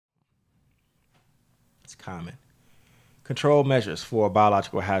It's common. Control measures for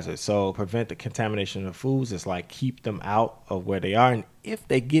biological hazards. So prevent the contamination of foods. It's like keep them out of where they are. And if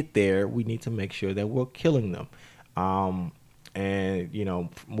they get there, we need to make sure that we're killing them. And,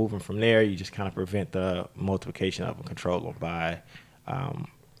 moving from there, you just kind of prevent the multiplication of them, control them by,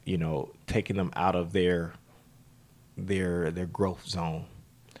 taking them out of their growth zone.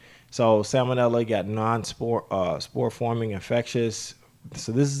 So salmonella, you got non-spore spore forming infectious.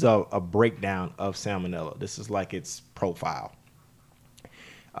 So this is a breakdown of salmonella. This is like its profile.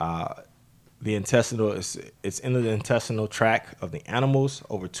 The intestinal it's in the intestinal tract of the animals.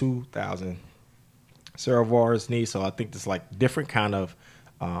 Over 2,000 reservoirs need. So I think there's like different kind of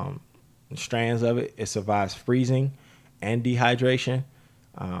strands of it. It survives freezing and dehydration.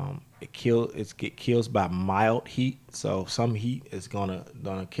 It kills by mild heat. So some heat is gonna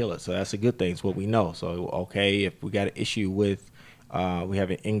kill it. So that's a good thing. It's what we know. So okay, if we got an issue with we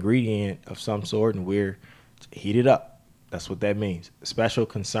have an ingredient of some sort and we're heated up, that's what that means. Special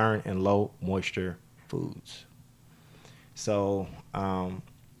concern in low moisture foods. So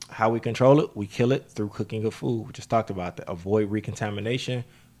how we control it? We kill it through cooking of food. We just talked about that. Avoid recontamination.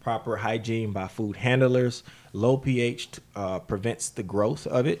 Proper hygiene by food handlers. Low pH prevents the growth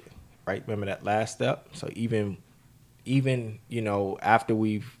of it. Right? Remember that last step. So even after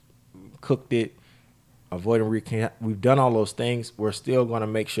we've cooked it, we've done all those things, we're still going to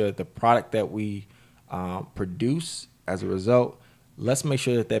make sure that the product that we produce as a result, let's make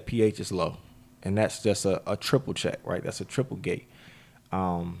sure that pH is low. And that's just a triple check, right? That's a triple gate.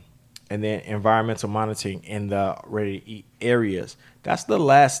 And then environmental monitoring in the ready to eat areas. That's the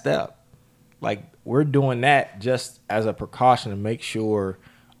last step. Like we're doing that just as a precaution to make sure,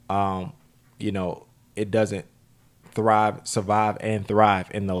 it doesn't survive and thrive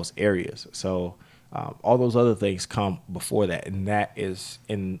in those areas. So all those other things come before that. And that is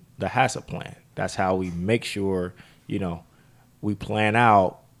in the HACCP plan. That's how we make sure, we plan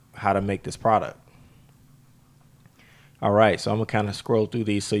out how to make this product. All right, so I'm gonna kind of scroll through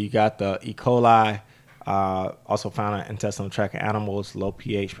these. So you got the E. coli, also found in intestinal tract of animals. Low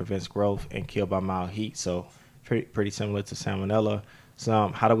pH prevents growth and killed by mild heat. So pretty similar to salmonella.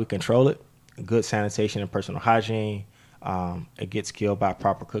 How do we control it? Good sanitation and personal hygiene. It gets killed by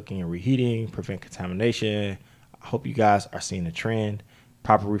proper cooking and reheating. Prevent contamination. I hope you guys are seeing the trend.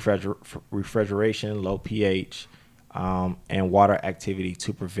 Proper refrigeration, low pH, and water activity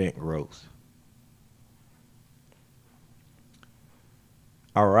to prevent growth.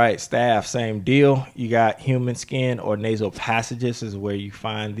 All right, staph, same deal. You got human skin or nasal passages is where you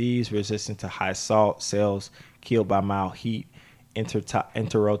find these. Resistant to high salt, cells killed by mild heat,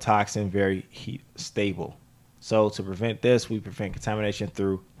 enterotoxin, very heat stable. So to prevent this, we prevent contamination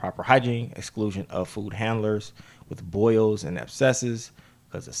through proper hygiene, exclusion of food handlers with boils and abscesses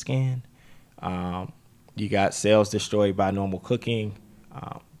because of skin. You got cells destroyed by normal cooking,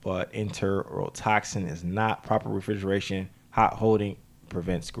 but enterotoxin is not. Proper refrigeration, hot holding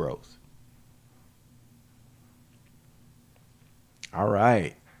prevents growth. All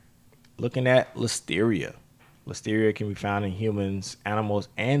right, looking at Listeria. Listeria can be found in humans, animals,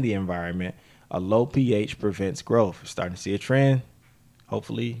 and the environment. A low pH prevents growth. We're starting to see a trend,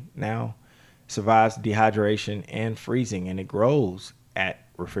 hopefully now. Survives dehydration and freezing, and it grows at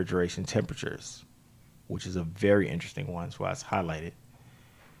refrigeration temperatures, which is a very interesting one. That's why it's highlighted.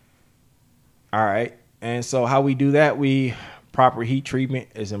 All right, and so how we do that, proper heat treatment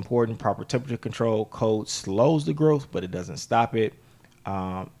is important. Proper temperature control. Cold slows the growth, but it doesn't stop it.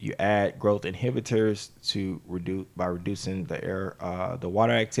 You add growth inhibitors to reducing the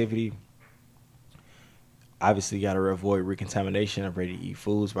water activity. Obviously, you got to avoid recontamination of ready-to-eat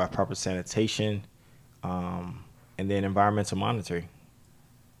foods by proper sanitation, and then environmental monitoring.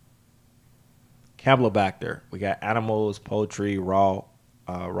 Campylobacter. We got animals, poultry, raw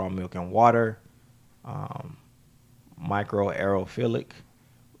milk and water. Microaerophilic,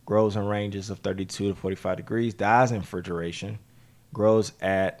 grows in ranges of 32 to 45 degrees, dies in refrigeration, grows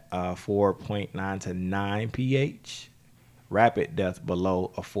at 4.9 to 9 pH, rapid death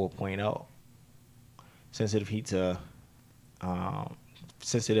below a 4.0. Sensitive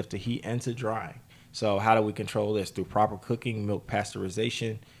to heat and to drying. So how do we control this? Through proper cooking, milk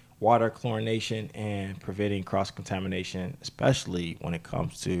pasteurization, water chlorination, and preventing cross-contamination, especially when it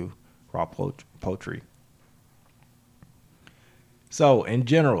comes to raw poultry. So in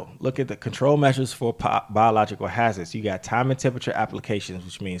general, look at the control measures for biological hazards. You got time and temperature applications,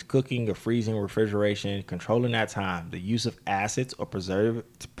 which means cooking or freezing, refrigeration, controlling that time. The use of acids or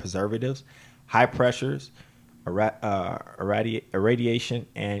preservatives, high pressures, irradiation,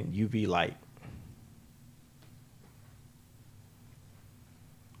 and UV light.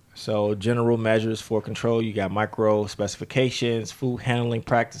 So general measures for control, you got micro specifications, food handling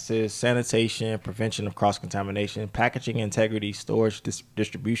practices, sanitation, prevention of cross-contamination, packaging integrity, storage,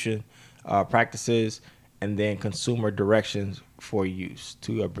 distribution practices, and then consumer directions for use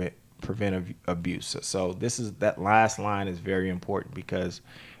to prevent abuse. So that last line is very important because,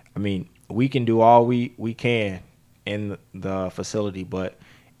 I mean, we can do all we can in the facility, but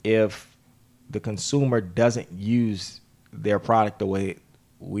if the consumer doesn't use their product the way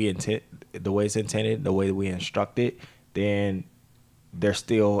it's intended, the way that we instruct it, then they're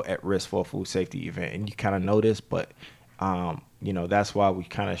still at risk for a food safety event. And you kind of know this, but that's why we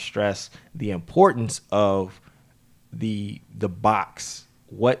kind of stress the importance of the box,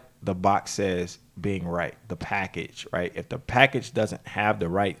 what the box says being right, the package, right? If the package doesn't have the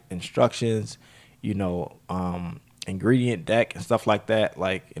right instructions, ingredient deck and stuff like that,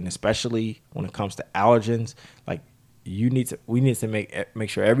 and especially when it comes to allergens, we need to make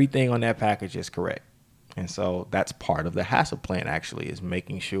sure everything on that package is correct. And so that's part of the HACCP plan, actually, is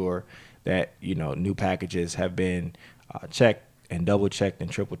making sure that new packages have been checked and double checked and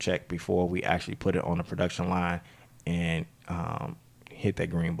triple checked before we actually put it on the production line and hit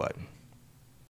that green button.